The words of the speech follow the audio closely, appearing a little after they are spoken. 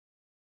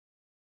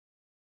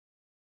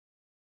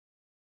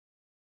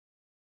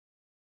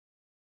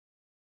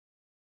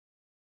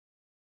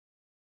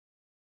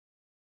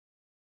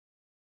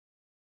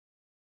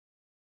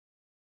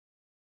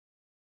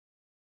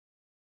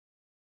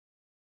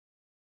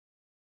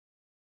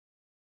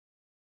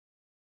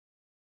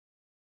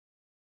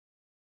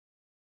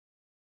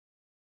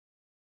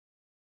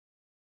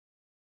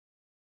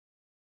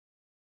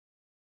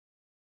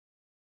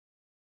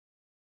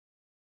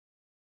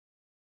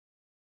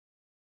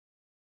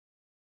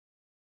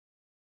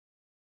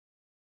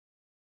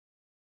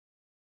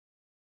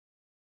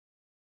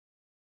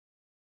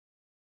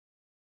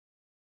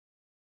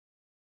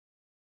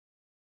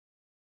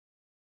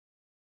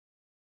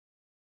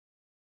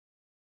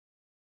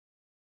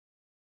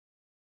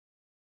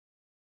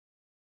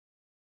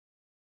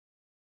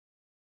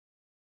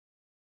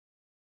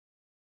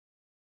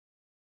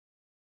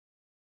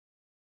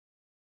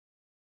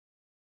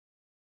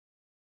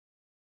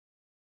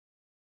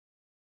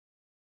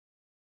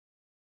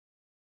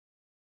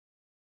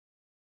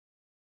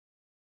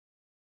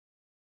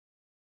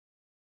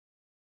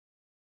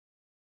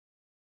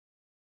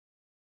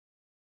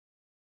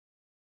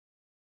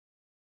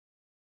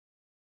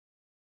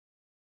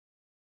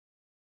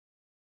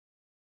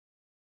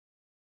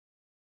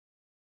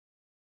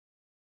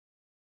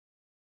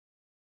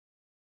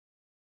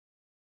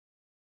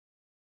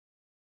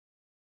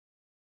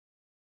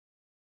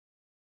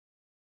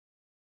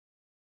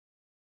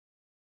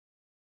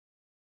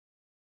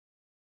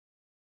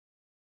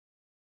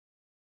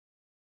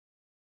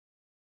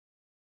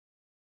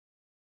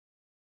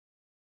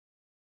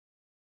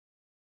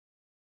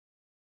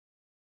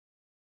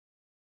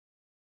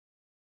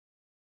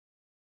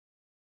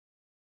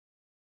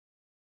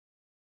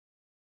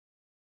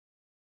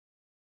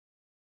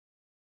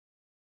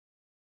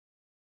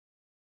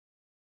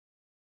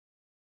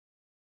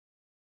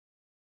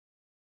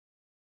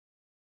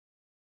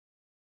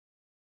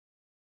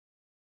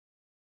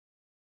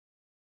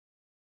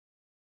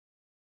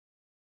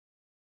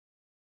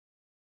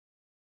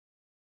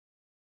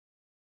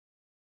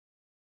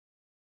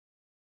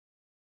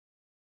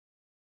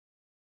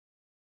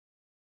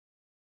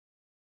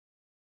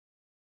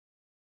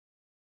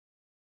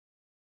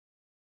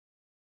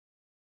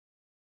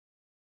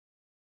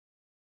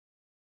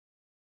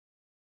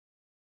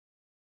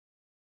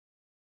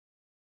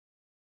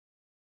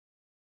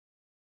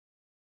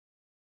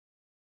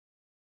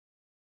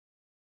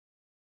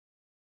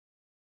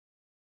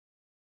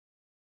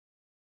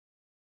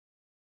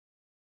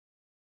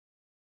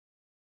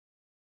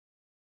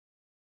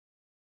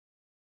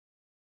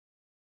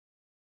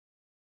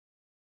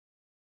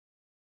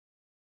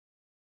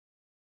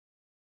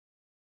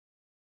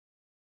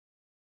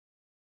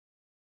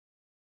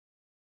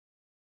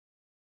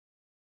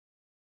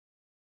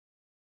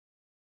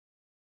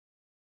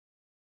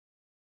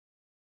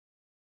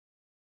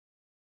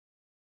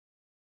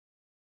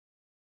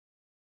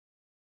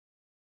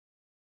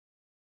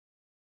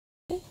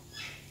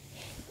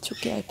जो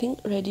कि I think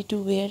ready to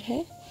where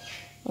है।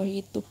 और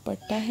ये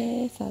दुपट्टा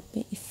है, साथ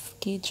में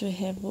इसके जो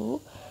है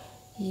वो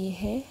ये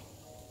है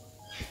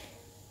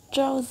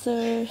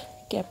ट्राउज़र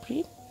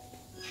कैप्री।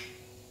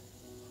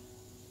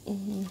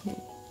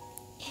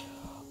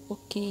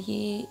 ओके,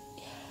 ये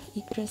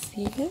एक ड्रेस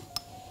ये है।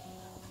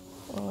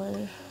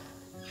 और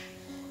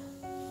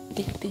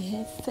देखते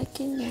हैं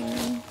सेकेंड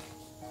वन।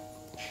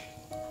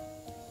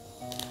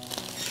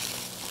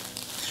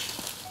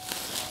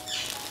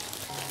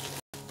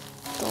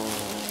 तो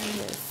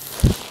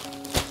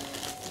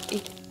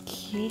एक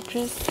ये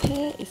ड्रेस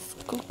है,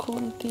 इसको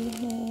खोलते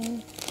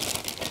हैं।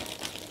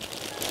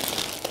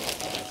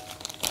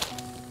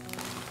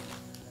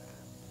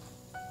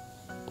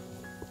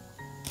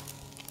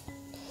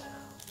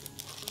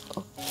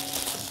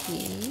 ओके,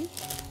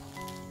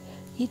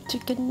 ये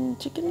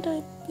चिकन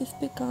टाइप इस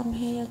पे काम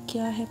है या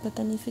क्या है,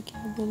 पता नहीं से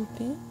क्या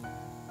बोलते हैं।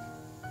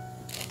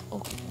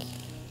 ओके,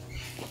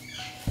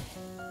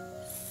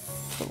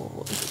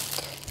 तो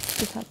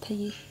इसके साथ है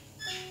ये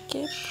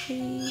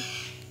कैप्री।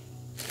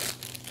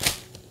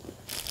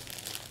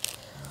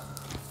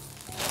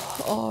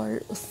 और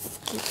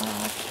उसके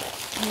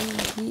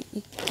बाद ये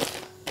एक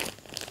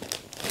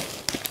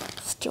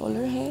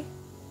स्टॉलर है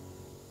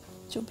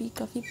जो भी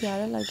काफ़ी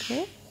प्यारा लग रहा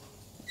है।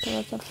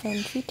 थोड़ा सा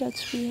फैंसी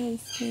टच भी है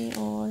इसमें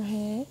और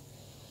है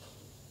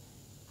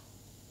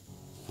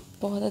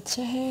बहुत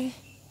अच्छा है।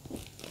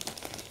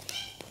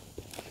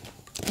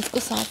 इसको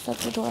साथ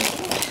साथ में थोड़ा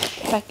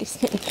सा पैकेट्स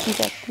में रखी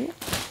जाती है,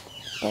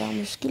 बड़ा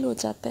मुश्किल हो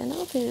जाता है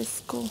ना फिर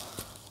इसको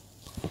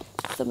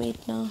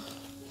समेटना।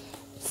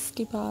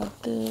 इसके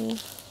बाद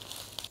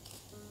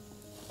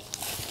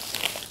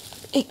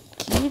एक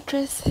ये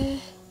ड्रेस है,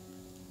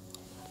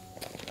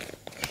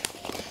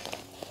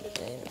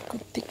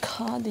 कुछ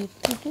दिखा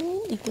देती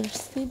हूँ इधर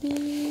से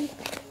भी।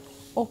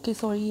 ओके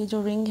सॉरी, ये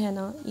जो रिंग है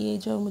ना, ये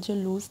जो मुझे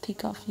लूज़ थी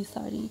काफ़ी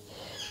सारी,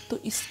 तो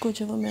इसको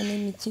जो मैंने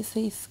नीचे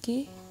से इसके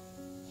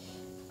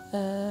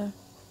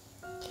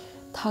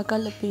धागा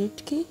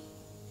लपेट के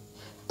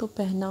तो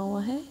पहना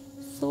हुआ है।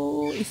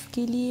 सो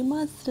इसके लिए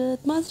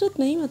माजरत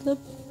नहीं, मतलब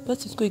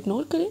बस इसको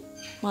इग्नोर करें,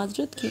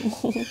 माजरत क्यों।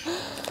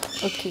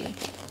 ओके,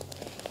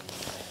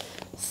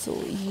 सो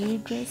ये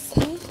ड्रेस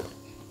है,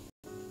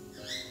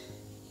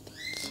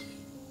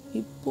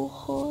 ये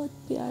बहुत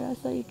प्यारा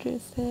सा ये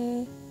ड्रेस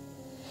है।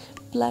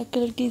 ब्लैक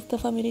कलर की इस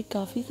दफ़ा मेरे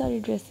काफ़ी सारे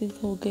ड्रेसेस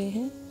हो गए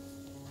हैं।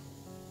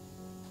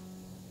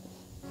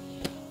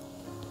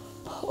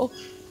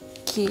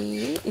 ओके,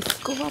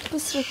 इसको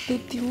वापस रख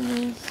देती हूँ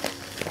मैं।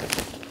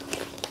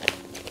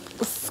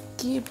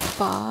 उसके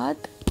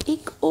बाद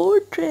एक और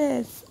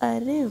ड्रेस,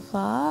 अरे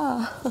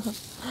वाह।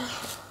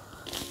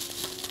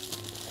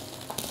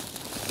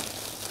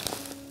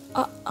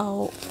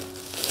 आओ,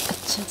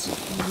 अच्छा जी,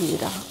 ये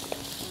रहा।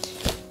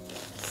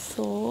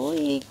 सो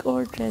एक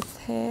और ड्रेस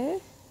है,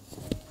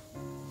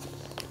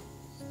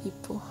 ये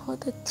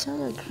बहुत अच्छा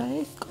लग रहा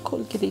है। इसको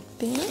खोल के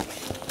देखते हैं।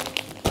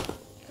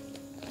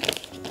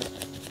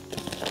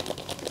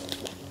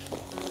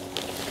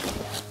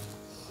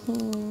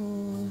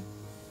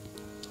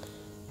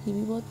 ये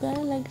भी बहुत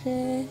प्यारा लग रहा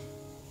है।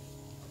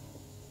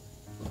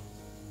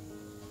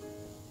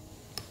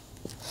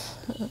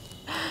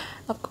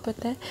 आपको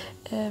पता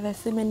है,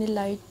 वैसे मैंने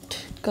लाइट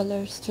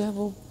कलर्स जो है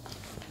वो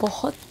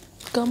बहुत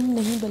कम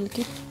नहीं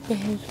बल्कि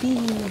पहनती ही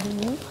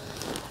नहीं हूँ,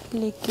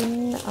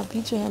 लेकिन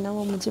अभी जो है ना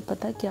वो मुझे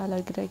पता क्या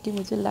लग रहा है कि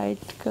मुझे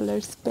लाइट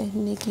कलर्स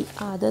पहनने की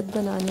आदत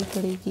बनानी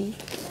पड़ेगी।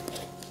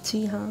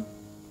 जी हाँ,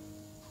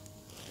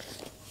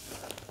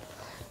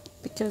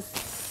 because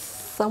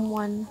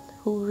someone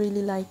who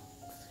really like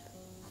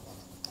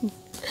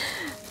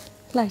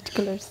light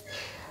colours.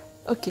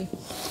 Okay,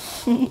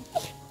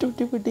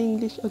 टूटी फूटी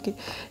इंग्लिश। ओके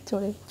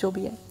छोड़े, जो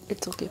भी है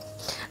इट्स ओके।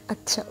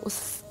 अच्छा,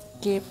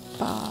 उसके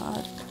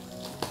बाद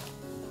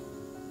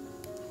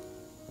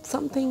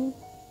समथिंग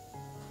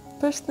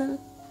पर्सनल।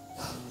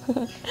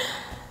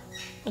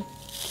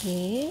 ओके,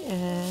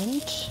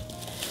 एंड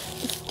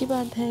इसके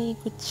बाद है ये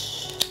कुछ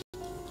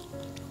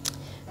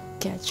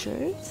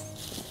कैचर्स।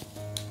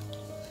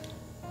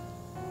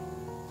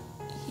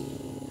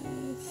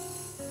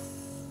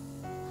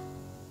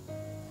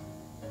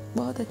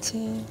 बहुत अच्छे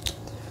हैं।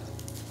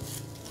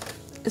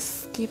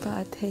 इसके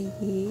बाद है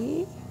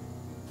ये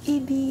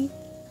ईदी।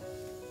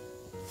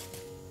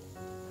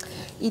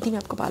 ईदी मैं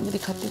आपको बाद में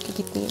दिखाती हूँ कि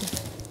कितनी है।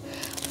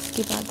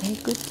 उसके बाद है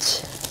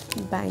कुछ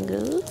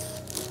बैंगल्स,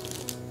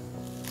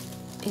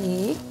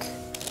 1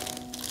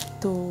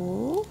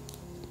 2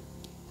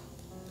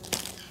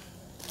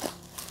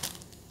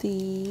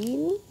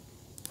 3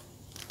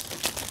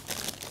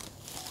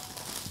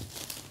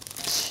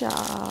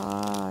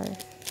 4।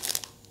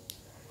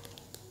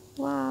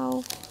 वाओ।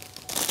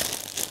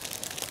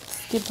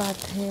 उसके बाद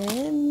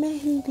है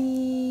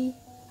मेहंदी।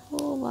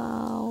 ओ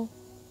वाओ,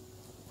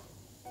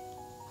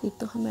 ये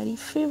तो हमारी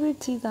फेवरेट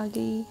चीज़ आ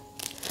गई।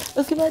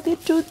 उसके बाद ये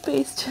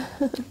toothpaste.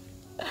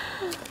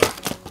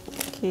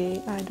 Okay,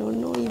 I don't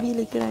know, ये भी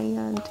लेकर आई हैं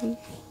आंटी।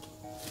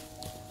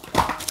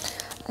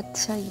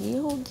 अच्छा, ये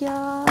हो गया।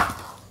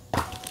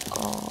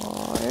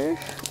 और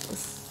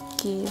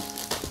उसके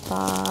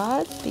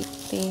बाद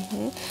देखते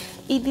हैं।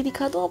 ईदी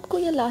दिखा दो आपको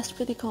या लास्ट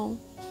पे दिखाऊं?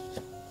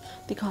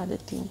 दिखा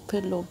देती हूँ,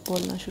 फिर लोग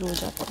बोलना शुरू हो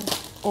जाते हैं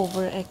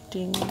ओवर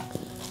एक्टिंग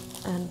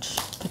एंड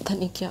पता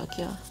नहीं क्या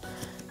क्या।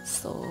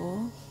 सो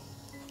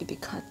ये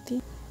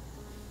दिखाती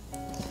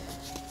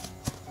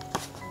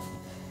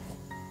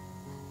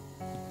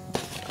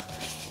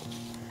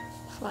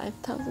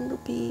 5000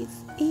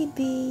 रुपीज़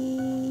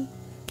ईदी।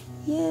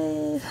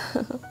 ये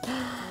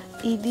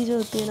ईदी जो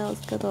होती है ना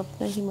उसका तो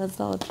अपना ही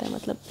मज़ा होता है,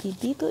 मतलब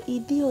ईदी तो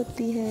ईदी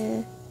होती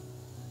है।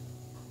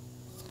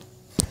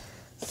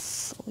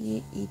 सो ये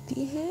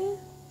ईदी है।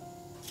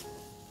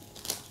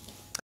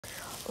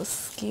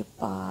 उसके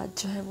बाद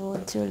जो है वो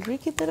ज्वेलरी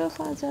की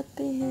तरफ आ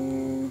जाते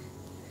हैं।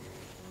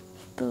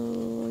 तो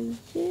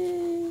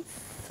ये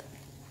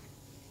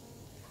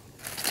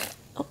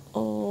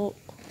ओ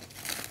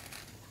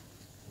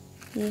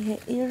ये है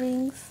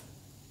इयररिंग्स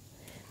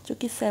जो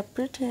कि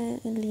सेपरेट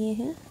हैं लिए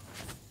हैं,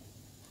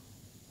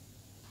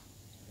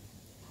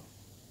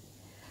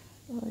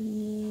 और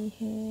ये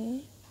है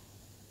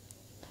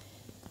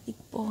एक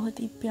बहुत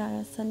ही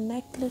प्यारा सा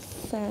नेकलेस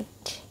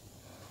सेट।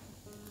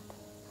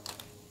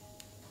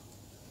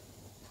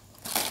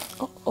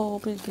 ओ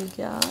बिल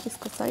गया,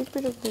 इसको साइड पे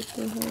रख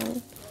देते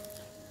हैं।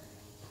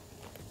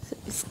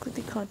 इसको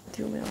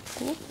दिखाती हूँ मैं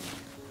आपको।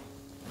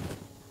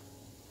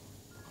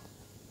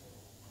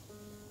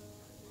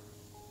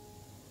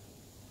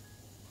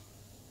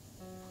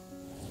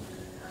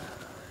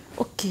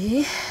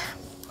 ओके,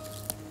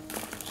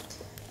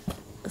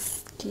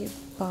 उसके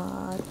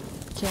बाद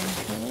क्या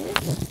है,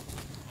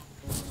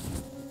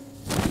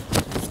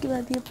 उसके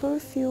बाद ये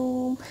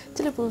परफ्यूम।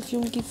 चलो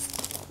परफ्यूम की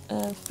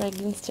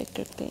फ्रेगरेंस चेक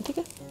करते हैं, ठीक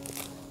है।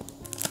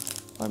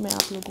 और मैं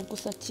आप लोगों को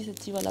सच्ची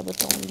सच्ची वाला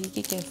बताऊंगी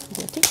कि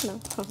कैसी है, ठीक ना।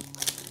 हाँ,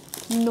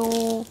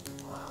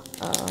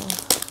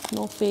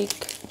 नो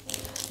फेक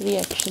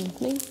रिएक्शन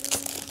नहीं।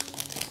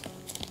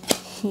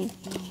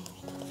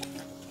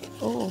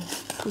 ओह,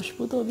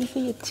 खुशबू तो अभी से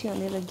ही अच्छी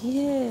आने लगी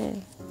है।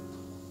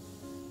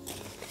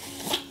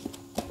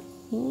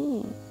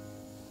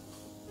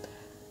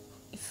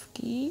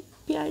 इसकी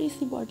प्यारी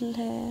सी बॉटल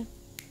है।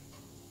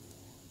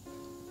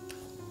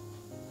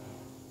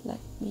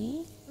 Let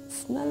me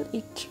smell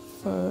it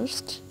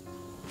first.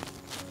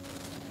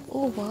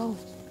 Oh wow,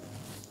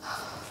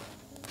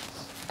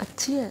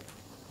 अच्छी है,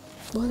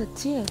 बहुत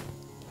अच्छी है।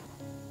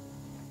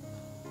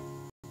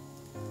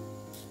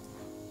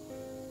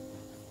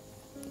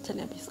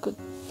 चलिए अब इसको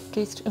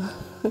टेस्ट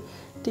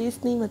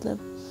टेस्ट नहीं, मतलब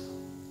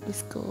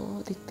इसको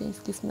देखते हैं,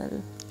 इसकी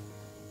स्मेल।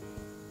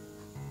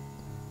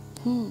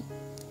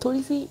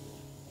 थोड़ी सी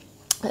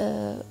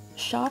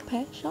शार्प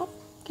है, शार्प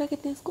क्या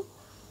कहते हैं इसको,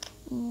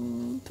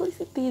 थोड़ी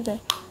सी तेज़ है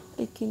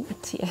लेकिन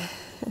अच्छी है।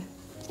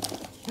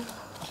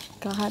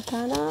 कहा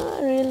था ना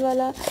रियल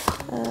वाला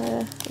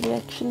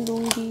रिएक्शन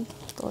दूंगी,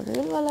 तो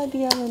रियल वाला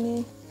दिया मैंने।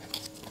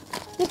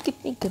 ये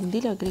कितनी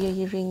गंदी लग रही है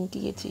ये रिंग की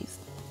ये चीज़।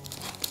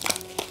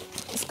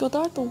 इसको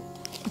उतार दूँ?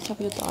 अच्छा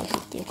भी उतार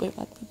देती हूँ, कोई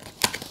बात नहीं।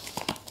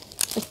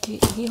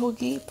 ओके, ये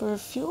होगी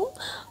परफ्यूम।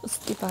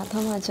 उसके बाद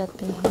हम आ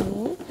जाते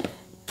हैं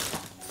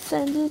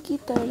सैंडल की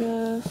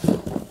तरफ।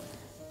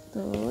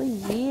 तो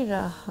ये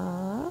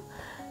रहा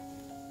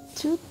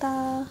जूता।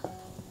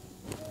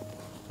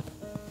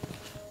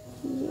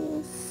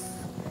 यस,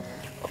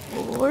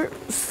 और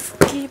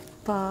उसके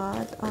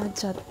बाद आ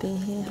जाते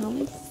हैं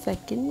हम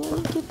सेकंड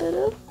वन की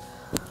तरफ।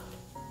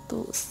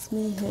 तो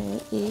उसमें है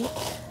एक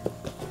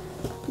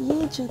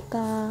ये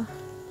जूता।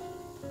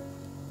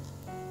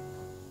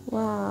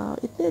 वाह,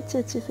 इतने अच्छे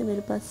अच्छे से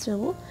मेरे पास जो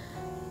वो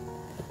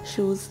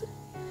शूज़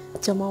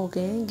जमा हो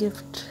गए हैं।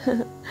 गिफ्ट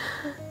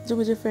जो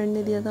मुझे फ्रेंड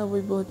ने दिया था वो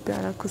भी बहुत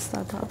प्यारा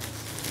खुस्सा था।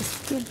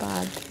 उसके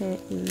बाद है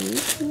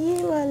एक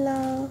ये वाला।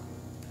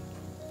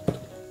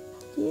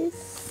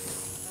 Yes,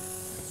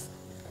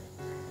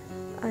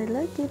 I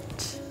like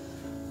it.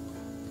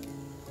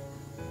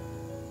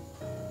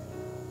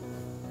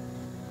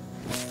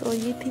 तो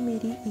ये थी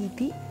मेरी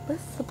ईदी। बस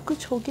सब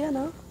कुछ हो गया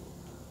ना?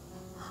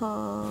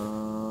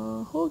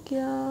 हाँ, हो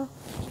गया।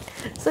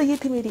 सो ये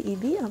थी मेरी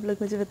ईदी। आप लोग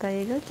मुझे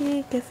बताइएगा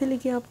कि कैसे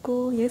लगी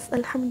आपको। यस,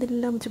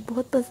 अल्हम्दुलिल्लाह मुझे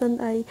बहुत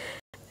पसंद आई।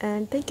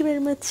 And thank you very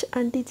much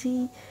aunty ji,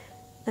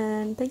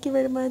 and thank you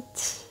very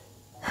much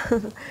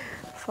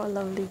for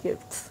lovely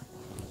gifts.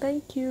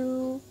 Thank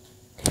you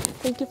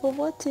for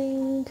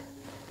watching.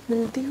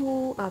 मिलती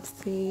हूँ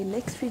आपसे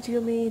नेक्स्ट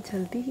वीडियो में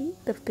जल्दी ही।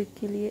 तब तक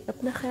के लिए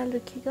अपना ख्याल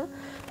रखिएगा,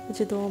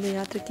 मुझे दुआओं में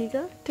याद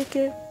रखिएगा। Take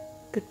care,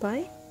 good bye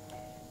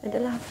and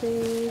अल्लाह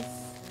हाफिज़।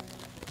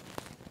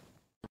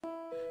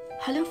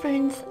 Hello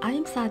friends, I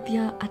am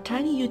Sadia, a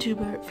tiny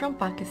YouTuber from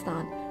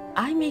Pakistan.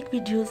 I make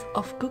videos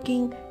of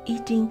cooking,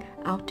 eating,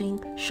 outing,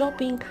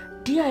 shopping,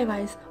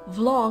 DIYs,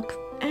 vlogs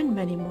and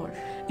many more.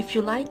 If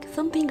you like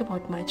something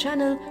about my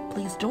channel,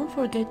 please don't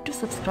forget to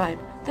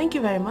subscribe. Thank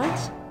you very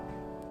much.